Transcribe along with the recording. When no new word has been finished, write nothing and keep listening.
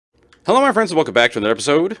Hello, my friends, and welcome back to another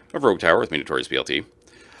episode of Rogue Tower with me, Notorious BLT.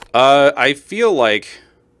 I feel like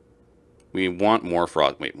we want more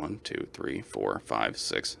frost. Wait, 1, 2, 3, 4, 5,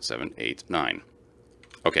 6, 7, 8, 9.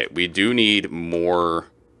 Okay, we do need more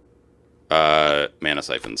mana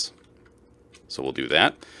siphons. So we'll do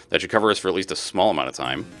that. That should cover us for at least a small amount of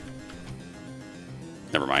time.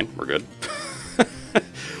 Never mind, we're good.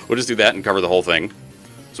 We'll just do that and cover the whole thing.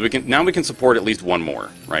 So now we can support at least one more,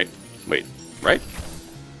 right? Wait, right?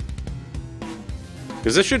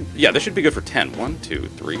 Because this should be good for 10. 1, 2,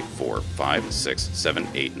 3, 4, 5, 6, 7,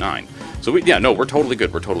 8, 9. So we're totally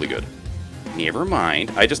good. We're totally good. Never mind.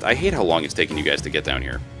 I hate how long it's taking you guys to get down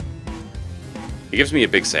here. It gives me a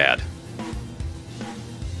big sad.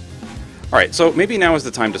 Alright, so maybe now is the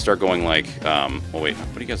time to start going like, oh wait,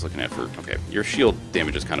 what are you guys looking at for, okay, your shield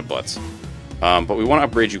damage is kind of butts. But we want to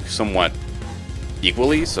upgrade you somewhat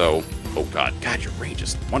equally, so, oh god, your range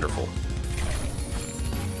is wonderful.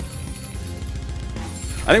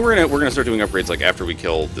 I think we're gonna start doing upgrades like after we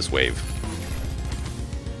kill this wave.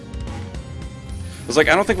 It's like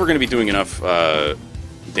I don't think we're gonna be doing enough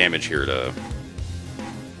damage here to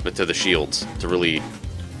the shields to really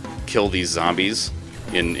kill these zombies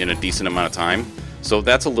in a decent amount of time. So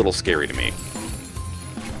that's a little scary to me.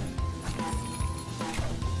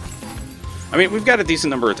 I mean, we've got a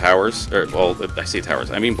decent number of towers, or well, I say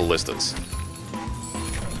towers, I mean ballistas.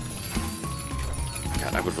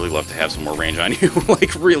 I would really love to have some more range on you.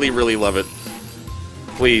 Like, really, really love it.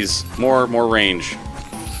 Please, more range.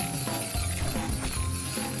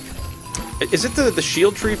 Is it the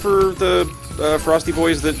shield tree for the Frosty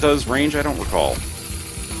Boys that does range? I don't recall.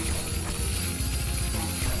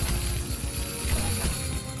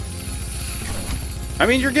 I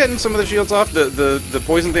mean, you're getting some of the shields off. The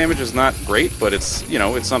poison damage is not great, but it's, you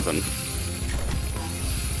know, it's something.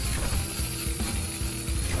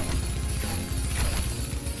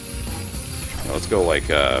 Let's go like,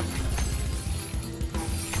 okay,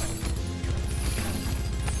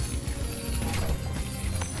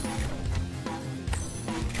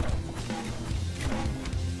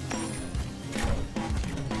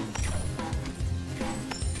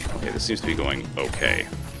 this seems to be going okay.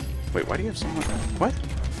 Wait, why do you have so much? What?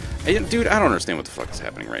 Dude, I don't understand what the fuck is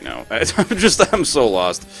happening right now. I'm so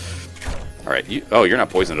lost. Alright, you're not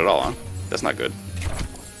poisoned at all, huh? That's not good.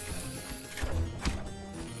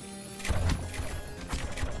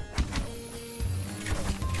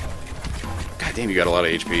 Damn, you got a lot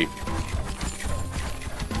of HP.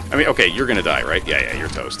 I mean, okay, you're gonna die, right? Yeah, you're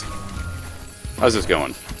toast. How's this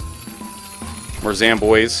going? More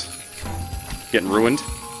Zamboys getting ruined.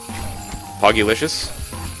 Poggylicious.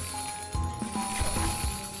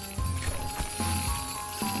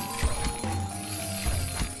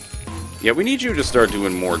 Yeah, we need you to start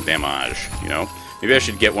doing more damage, you know? Maybe I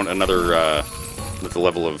should get another with the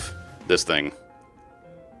level of this thing.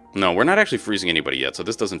 No, we're not actually freezing anybody yet, so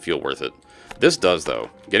this doesn't feel worth it. This does, though.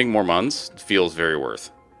 Getting more Muns feels very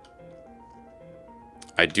worth.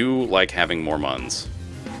 I do like having more Muns.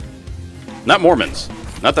 Not Mormons.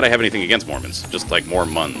 Not that I have anything against Mormons. Just like more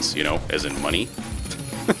Muns, you know, as in money.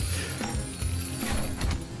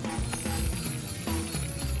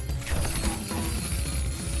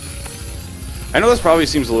 I know this probably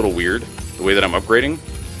seems a little weird, the way that I'm upgrading,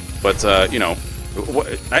 but, you know,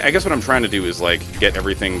 I guess what I'm trying to do is, like, get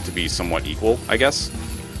everything to be somewhat equal, I guess.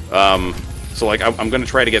 So, like, I'm going to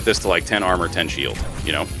try to get this to, like, 10 armor, 10 shield,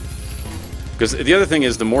 you know? Because the other thing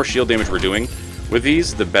is, the more shield damage we're doing with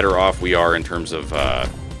these, the better off we are in terms of,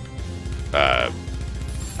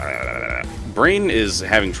 Brain is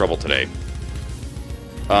having trouble today.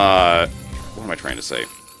 What am I trying to say?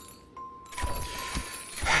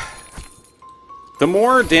 The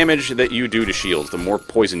more damage that you do to shields, the more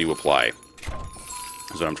poison you apply.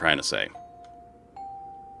 Is what I'm trying to say.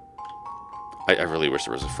 I really wish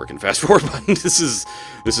there was a frickin' fast forward button. This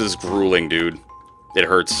is grueling, dude. It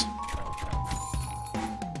hurts.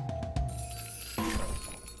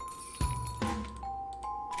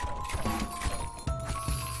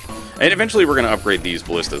 And eventually we're going to upgrade these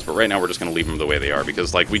ballistas, but right now we're just going to leave them the way they are,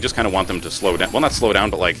 because, like, we just kind of want them to slow down. Well, not slow down,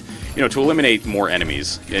 but, like, you know, to eliminate more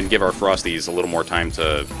enemies and give our Frosties a little more time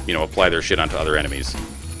to, you know, apply their shit onto other enemies.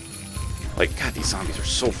 Like, God, these zombies are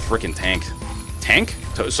so frickin' tanked. Tank?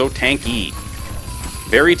 So tanky.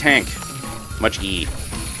 Very tank. Much E.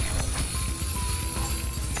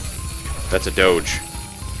 That's a doge.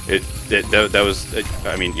 That was...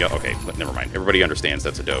 I mean, yeah, okay, but never mind. Everybody understands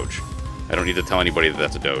that's a doge. I don't need to tell anybody that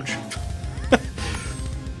that's a doge.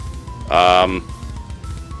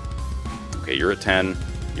 Okay, you're at 10.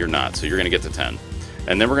 You're not, so you're going to get to 10.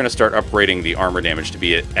 And then we're going to start upgrading the armor damage to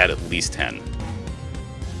be at least 10.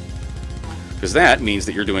 Because that means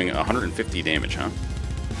that you're doing 150 damage, huh?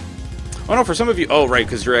 Oh no, for some of you... Oh, right,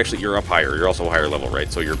 because you're up higher. You're also a higher level,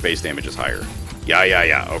 right? So your base damage is higher.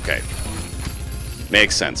 Yeah, okay.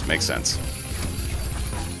 Makes sense, makes sense.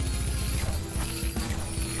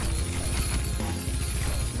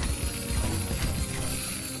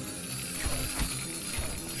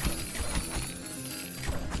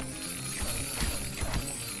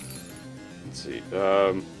 Let's see,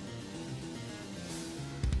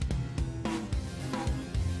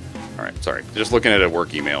 Alright, sorry. Just looking at a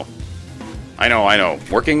work email. I know.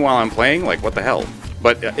 Working while I'm playing? Like, what the hell?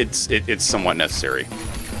 But it's somewhat necessary.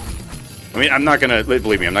 I mean, I'm not gonna...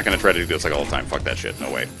 Believe me, I'm not gonna try to do this like all the time. Fuck that shit.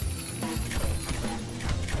 No way.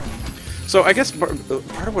 So, I guess part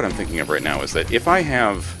of what I'm thinking of right now is that if I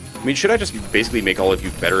have... I mean, should I just basically make all of you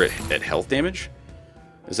better at health damage?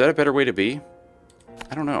 Is that a better way to be?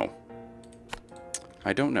 I don't know.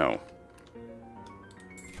 I don't know.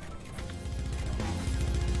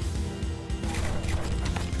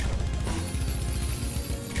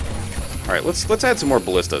 Alright, let's add some more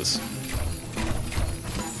ballistas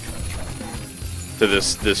to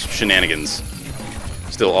this shenanigans.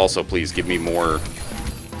 Still, also, please give me more.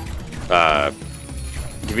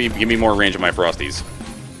 Give me more range of my frosties.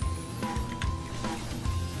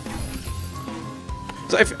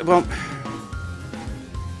 So well,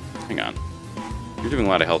 hang on. You're doing a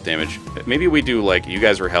lot of health damage. Maybe we do like you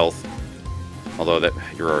guys are health, although that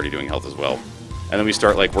you're already doing health as well, and then we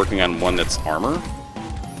start like working on one that's armor.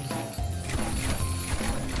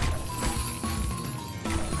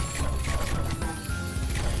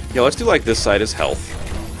 Yeah, let's do like this side is health.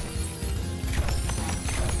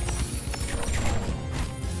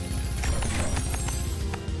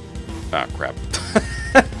 Ah, crap.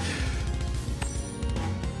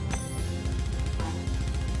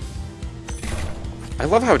 I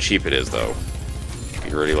love how cheap it is, though.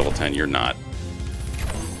 You're already level 10, you're not.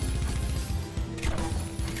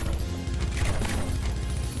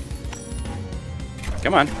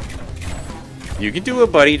 Come on. You can do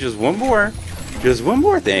it, buddy. Just one more. Just one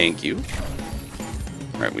more, thank you.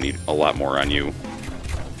 Alright, we need a lot more on you.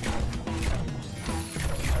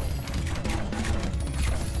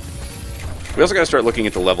 We also gotta start looking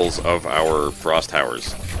at the levels of our frost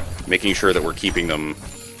towers. Making sure that we're keeping them...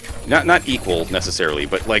 Not equal, necessarily,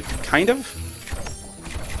 but, like, kind of?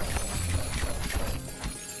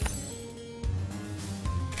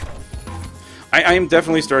 I am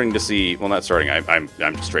definitely starting to see... Well, not starting. I'm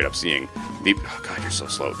just straight up seeing... Oh, God, you're so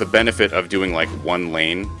slow. The benefit of doing, like, one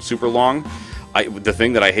lane super long. The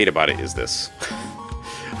thing that I hate about it is this.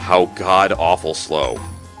 How god-awful slow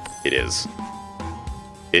it is.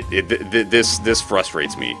 This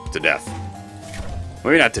frustrates me to death.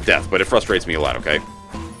 Maybe not to death, but it frustrates me a lot, okay?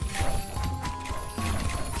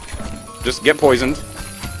 Just get poisoned.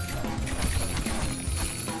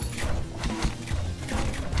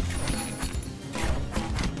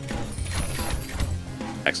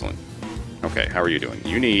 Excellent. Okay, how are you doing?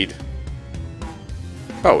 You need...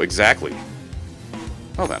 Oh, exactly.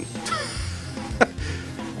 Well then.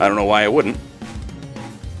 I don't know why I wouldn't.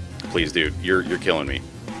 Please, dude, you're killing me.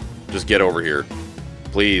 Just get over here.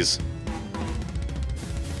 Please.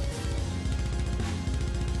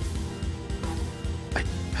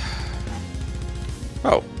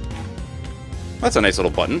 Oh. That's a nice little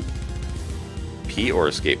button. P or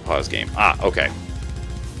escape pause game. Ah, okay.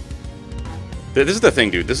 This is the thing,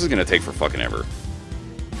 dude. This is gonna take for fucking ever.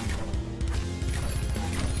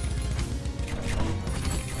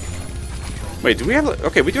 Wait, do we have...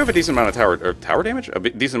 Okay, we do have a decent amount of tower damage? A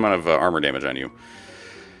decent amount of armor damage on you.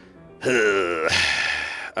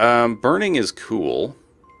 Burning is cool.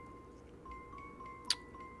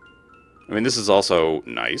 I mean, this is also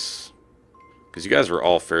nice. Because you guys are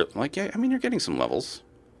all fair... Like, yeah, I mean, you're getting some levels.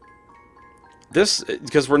 This...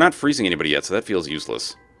 Because we're not freezing anybody yet, so that feels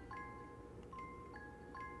useless.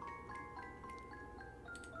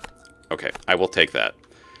 Okay, I will take that.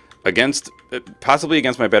 Against... Possibly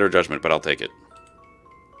against my better judgment, but I'll take it.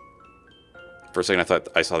 For a second, I thought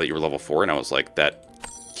I saw that you were level 4, and I was like, that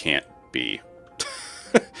can't be.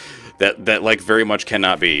 that, like, very much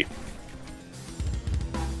cannot be.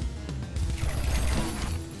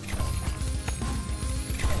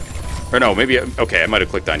 Or no, maybe... Okay, I might have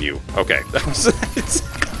clicked on you. Okay.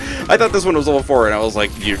 I thought this one was level 4, and I was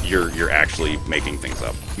like, you're actually making things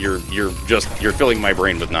up. You're filling my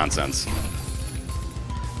brain with nonsense.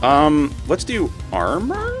 Let's do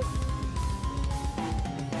armor?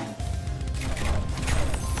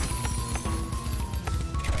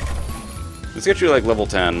 Let's get you like level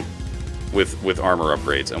 10 with armor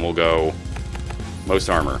upgrades, and we'll go most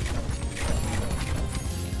armor.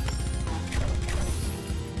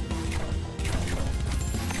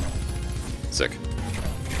 Sick.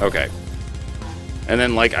 Okay. And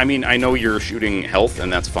then, like, I mean, I know you're shooting health,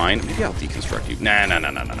 and that's fine. Maybe I'll deconstruct you.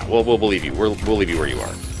 Nah. We'll believe you. We'll leave you where you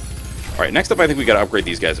are. All right, next up, I think we got to upgrade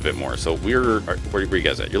these guys a bit more. So where are you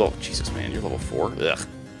guys at? You're level... Jesus, man, you're level 4? Ugh.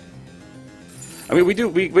 I mean, we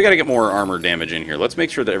got to get more armor damage in here. Let's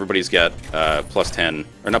make sure that everybody's got plus 10,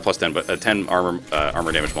 or not plus 10, but a 10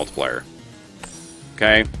 armor damage multiplier.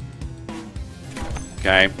 Okay.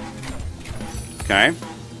 Okay. Okay.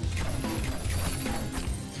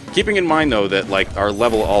 Keeping in mind, though, that, like, our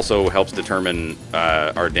level also helps determine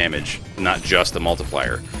our damage, not just the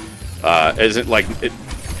multiplier. Isn't, like...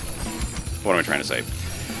 What am I trying to say?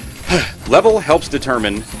 Level helps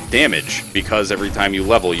determine damage, because every time you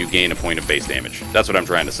level, you gain a point of base damage. That's what I'm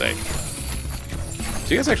trying to say. So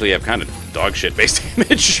you guys actually have kind of dog shit base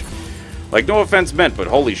damage. Like, no offense meant, but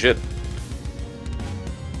holy shit.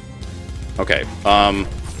 Okay, what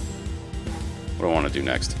do I want to do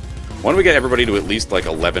next? Why don't we get everybody to at least, like,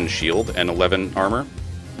 11 shield and 11 armor?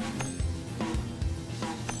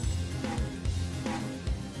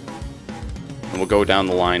 And we'll go down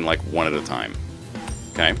the line, like, one at a time.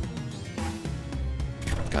 Okay?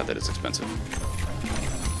 God, that is expensive.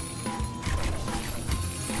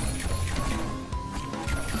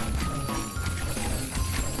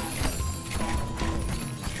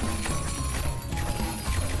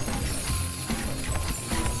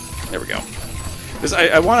 There we go. This,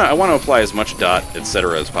 I want to apply as much dot,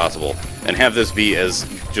 etc. as possible, and have this be as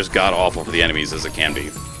just god-awful for the enemies as it can be.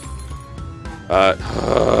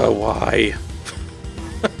 Why?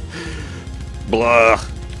 Blah.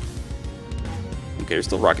 Okay, you're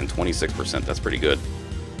still rocking 26%. That's pretty good.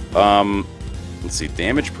 Let's see,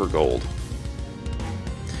 damage per gold.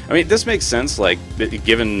 I mean, this makes sense, like,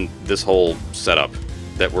 given this whole setup,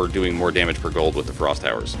 that we're doing more damage per gold with the Frost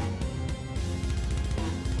Towers.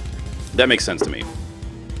 That makes sense to me.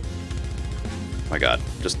 My god,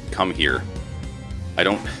 just come here. I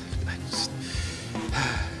just...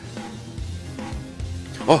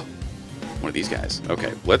 Oh! One of these guys.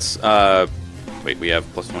 Okay, let's, wait, we have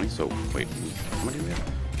plus 20, so, wait, how many do we have?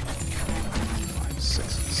 5,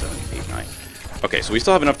 6, 7, 8, 9. Okay, so we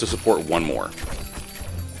still have enough to support one more.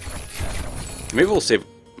 Maybe we'll save...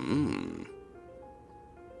 I don't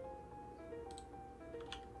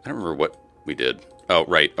remember what we did. Oh,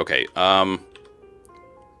 right, okay, that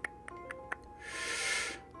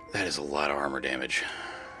is a lot of armor damage.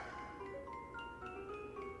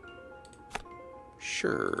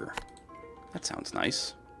 Sure. That sounds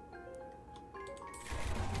nice.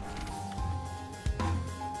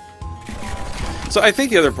 So I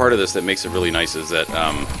think the other part of this that makes it really nice is that,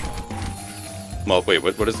 well, wait,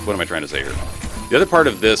 what am I trying to say here? The other part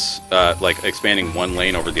of this, like, expanding one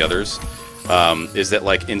lane over the others, is that,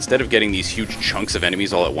 like, instead of getting these huge chunks of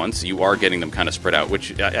enemies all at once, you are getting them kind of spread out,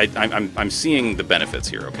 which I'm seeing the benefits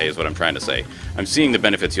here, okay, is what I'm trying to say. I'm seeing the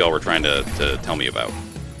benefits y'all were trying to tell me about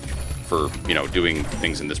for, you know, doing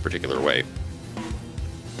things in this particular way.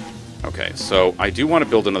 Okay, so I do want to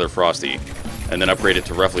build another Frosty, and then upgrade it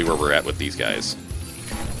to roughly where we're at with these guys.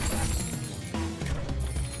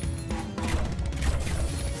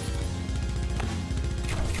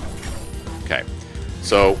 Okay,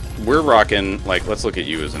 so we're rocking, like, let's look at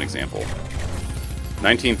you as an example.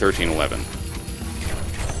 19, 13, 11.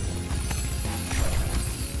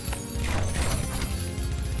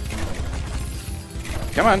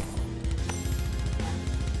 Come on.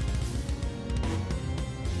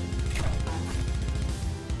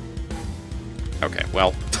 Okay,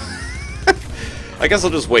 well, I guess I'll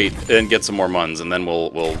just wait and get some more muns, and then we'll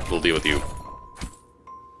deal with you.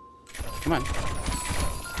 Come on.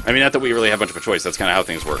 I mean, not that we really have much of a choice. That's kind of how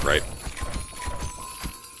things work, right?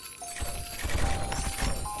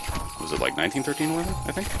 Was it like 19, 13, 11,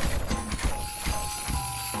 I think?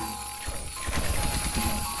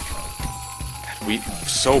 God, we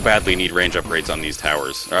so badly need range upgrades on these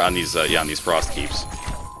towers, or on these, yeah, on these frost keeps.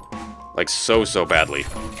 Like, so badly.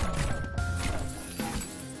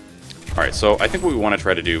 Alright, so I think what we want to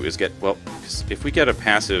try to do is get, well, if we get a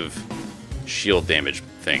passive shield damage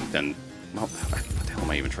thing, then, well, what the hell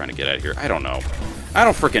am I even trying to get at here? I don't know. I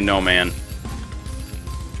don't freaking know, man.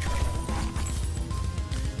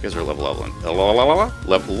 You guys are level 11.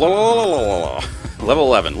 Level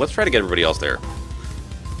 11. Let's try to get everybody else there.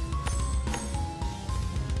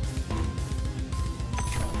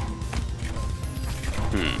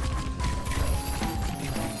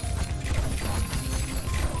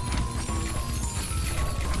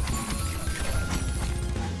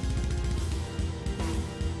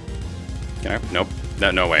 Nope.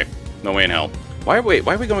 No way. No way in hell. Why are we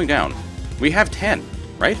going down? We have 10,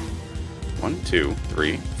 right? 1, 2,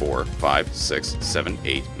 3, 4, 5, 6, 7,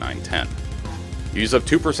 8, 9, 10. You use up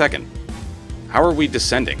 2 per second. How are we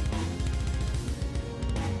descending?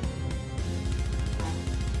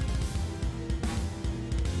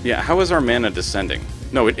 Yeah, how is our mana descending?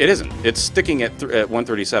 No, it isn't. It's sticking at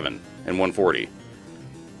 137 and 140.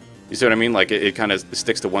 You see what I mean? Like, it kind of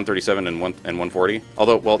sticks to 137 and 140.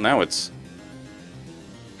 Although, well, now it's...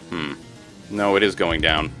 No, it is going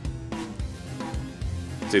down.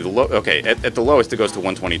 See, the low... Okay, at the lowest, it goes to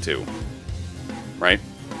 122. Right?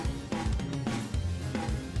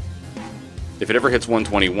 If it ever hits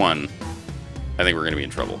 121, I think we're going to be in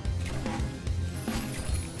trouble.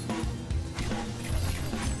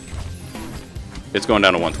 It's going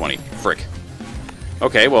down to 120. Frick.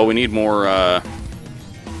 Okay, well, we need more, I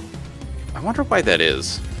wonder why that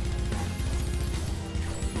is.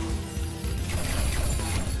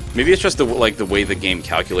 Maybe it's just the way the game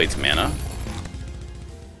calculates mana.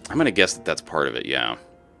 I'm gonna guess that that's part of it, yeah. I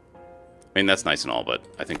mean, that's nice and all, but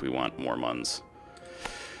I think we want more muns.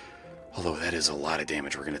 Although that is a lot of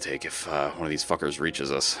damage we're gonna take if one of these fuckers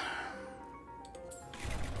reaches us.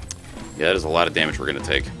 Yeah, that is a lot of damage we're gonna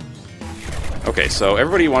take. Okay, so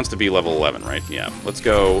everybody wants to be level 11, right? Yeah. Let's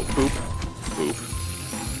go boop, boop,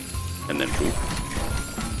 and then boop,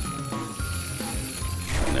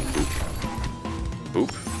 and then boop,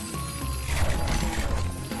 boop,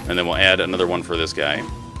 and then we'll add another one for this guy.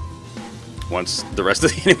 Once the rest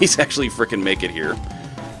of the enemies actually frickin' make it here.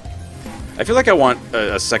 I feel like I want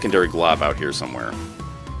a secondary glob out here somewhere.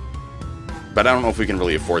 But I don't know if we can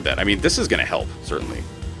really afford that. I mean, this is going to help, certainly.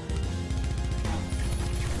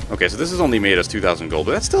 Okay, so this has only made us 2,000 gold,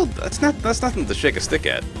 but that's nothing to shake a stick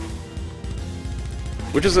at.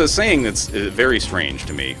 Which is a saying that's very strange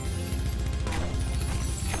to me.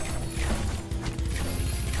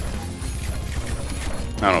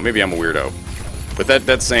 I don't know, maybe I'm a weirdo. But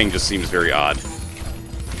that saying just seems very odd.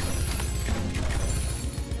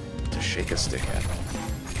 To shake a stick at.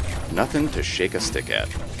 Nothing to shake a stick at.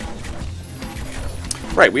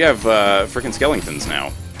 Right, we have frickin' skeletons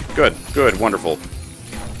now. Good, good, wonderful.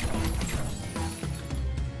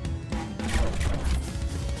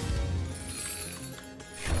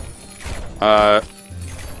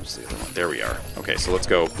 What's the other one? There we are. Okay, so let's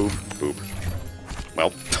go boop, boop.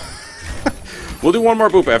 Well, we'll do one more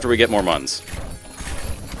boop after we get more muns.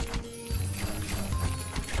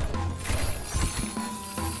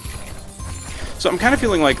 So I'm kind of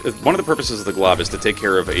feeling like one of the purposes of the glob is to take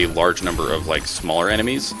care of a large number of, like, smaller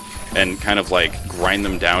enemies and kind of, like, grind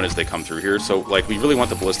them down as they come through here. So, like, we really want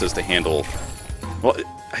the ballistas to handle... Well,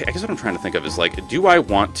 I guess what I'm trying to think of is, like, do I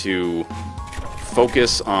want to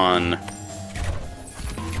focus on...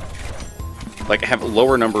 like, have a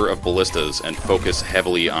lower number of ballistas and focus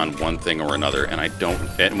heavily on one thing or another, and I don't...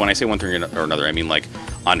 And when I say one thing or another, I mean, like,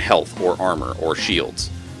 on health or armor or shields,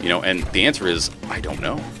 you know? And the answer is, I don't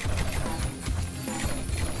know.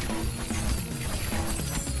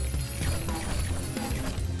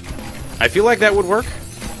 I feel like that would work,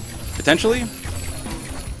 potentially.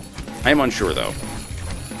 I am unsure, though.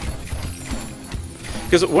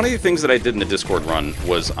 Because one of the things that I did in the Discord run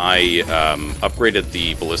was I upgraded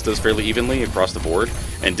the ballistas fairly evenly across the board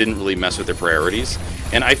and didn't really mess with their priorities.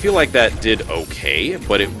 And I feel like that did okay,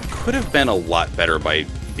 but it could have been a lot better by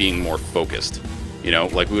being more focused. You know,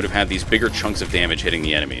 like we would have had these bigger chunks of damage hitting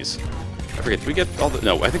the enemies. I forget, did we get all the...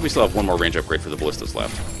 No, I think we still have one more range upgrade for the ballistas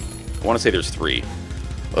left. I want to say there's 3.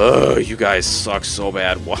 Ugh, you guys suck so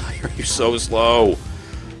bad. Why are you so slow?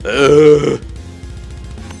 Ugh.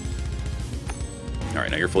 Alright,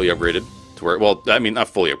 now you're fully upgraded to where... Well, I mean, not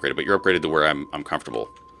fully upgraded, but you're upgraded to where I'm comfortable.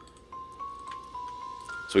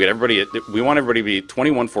 So we get everybody... We want everybody to be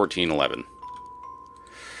 21, 14, 11.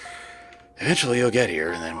 Eventually you'll get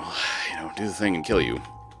here, and then we'll, you know, do the thing and kill you.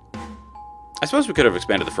 I suppose we could have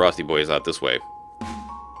expanded the Frosty Boys out this way.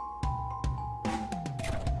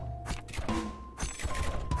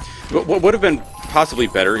 What would have been possibly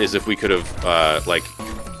better is if we could have, like...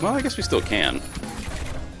 Well, I guess we still can.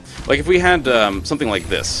 Like, if we had something like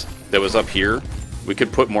this that was up here, we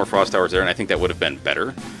could put more frost towers there, and I think that would have been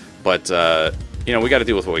better. But, you know, we got to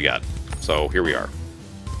deal with what we got. So, here we are.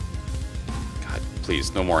 God,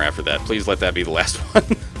 please, no more after that. Please let that be the last one.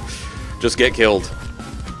 Just get killed.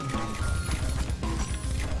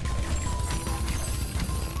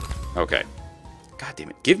 Okay. God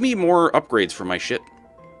damn it. Give me more upgrades for my shit.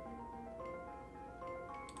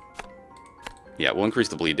 Yeah, we'll increase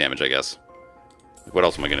the bleed damage, I guess. What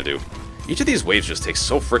else am I going to do? Each of these waves just takes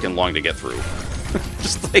so freaking long to get through.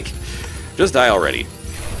 Just die already.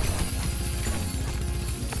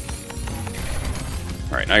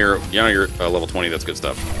 Alright, now you're level 20, that's good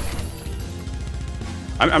stuff.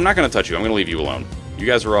 I'm not going to touch you, I'm going to leave you alone. You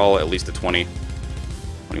guys are all at least at 20.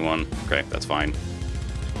 21. Okay, that's fine.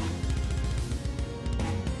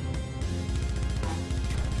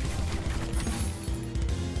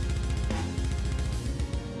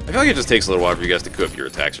 I feel like it just takes a little while for you guys to queue up your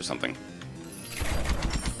attacks or something.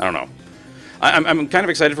 I don't know. I'm kind of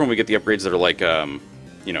excited for when we get the upgrades that are like,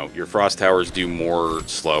 you know, your frost towers do more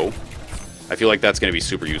slow. I feel like that's going to be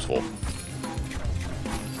super useful.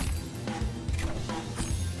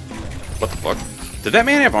 What the fuck? Did that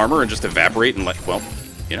man have armor and just evaporate and let... Well,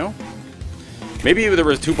 you know? Maybe there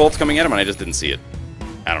was 2 bolts coming at him and I just didn't see it.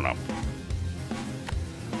 I don't know.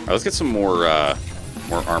 Alright, let's get some more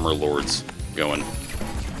armor lords going.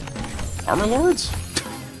 Armor lords?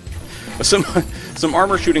 some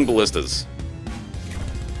armor shooting ballistas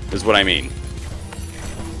is what I mean.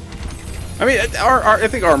 I mean, I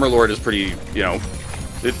think armor lord is pretty, you know,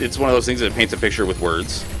 it's one of those things that paints a picture with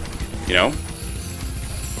words, you know.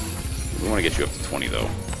 We want to get you up to 20 though.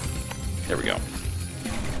 There we go.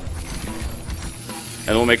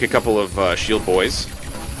 And we'll make a couple of shield boys.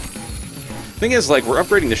 Thing is, like, we're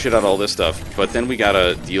upgrading the shit out of all this stuff, but then we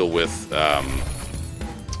gotta deal with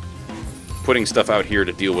putting stuff out here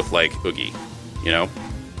to deal with, like, Oogie, you know?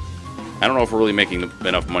 I don't know if we're really making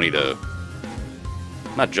enough money to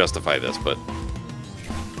not justify this, but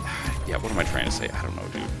yeah, what am I trying to say? I don't know,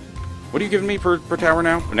 dude. What are you giving me per tower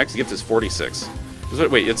now? The next gift is 46.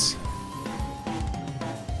 Wait, it's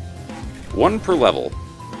 1 per level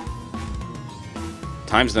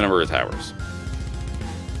times the number of towers.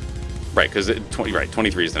 Right, because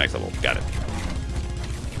 23 is the next level. Got it.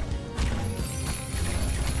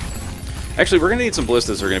 Actually, we're gonna need some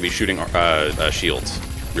ballistas that are gonna be shooting shields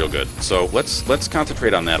real good. So let's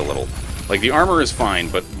concentrate on that a little. Like, the armor is fine,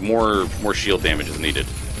 but more shield damage is needed.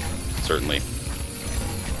 Certainly. I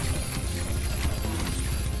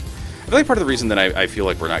feel like part of the reason that I feel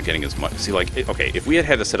like we're not getting as much... See, like, okay, if we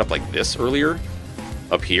had to set up like this earlier,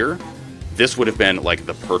 up here, this would have been, like,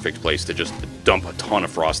 the perfect place to just dump a ton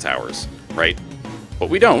of frost towers, right? But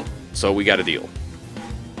we don't, so we got to deal.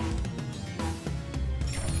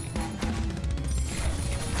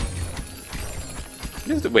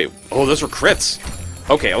 Wait, oh, those were crits.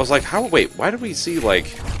 Okay, I was like, how? Wait, why did we see,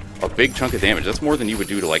 like, a big chunk of damage? That's more than you would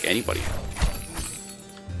do to, like, anybody.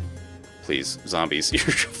 Please, zombies, you're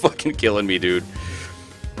fucking killing me, dude.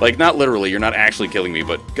 Like, not literally, you're not actually killing me,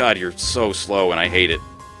 but God, you're so slow and I hate it.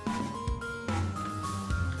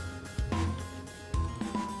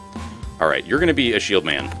 Alright, you're gonna be a shield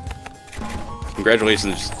man.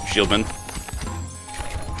 Congratulations, shieldman.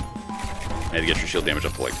 I had to get your shield damage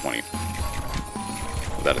up to like 20.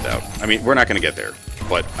 Without a doubt. I mean, we're not gonna get there,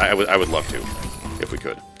 but I would love to, if we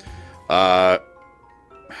could.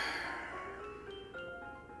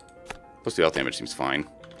 Plus the health damage seems fine.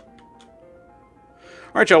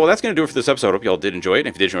 Alright, y'all, well, that's going to do it for this episode. Hope y'all did enjoy it. And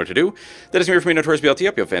if you did, you know what to do. That is me from me, Notorious BLT.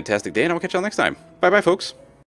 Hope you have a fantastic day, and I will catch y'all next time. Bye-bye, folks.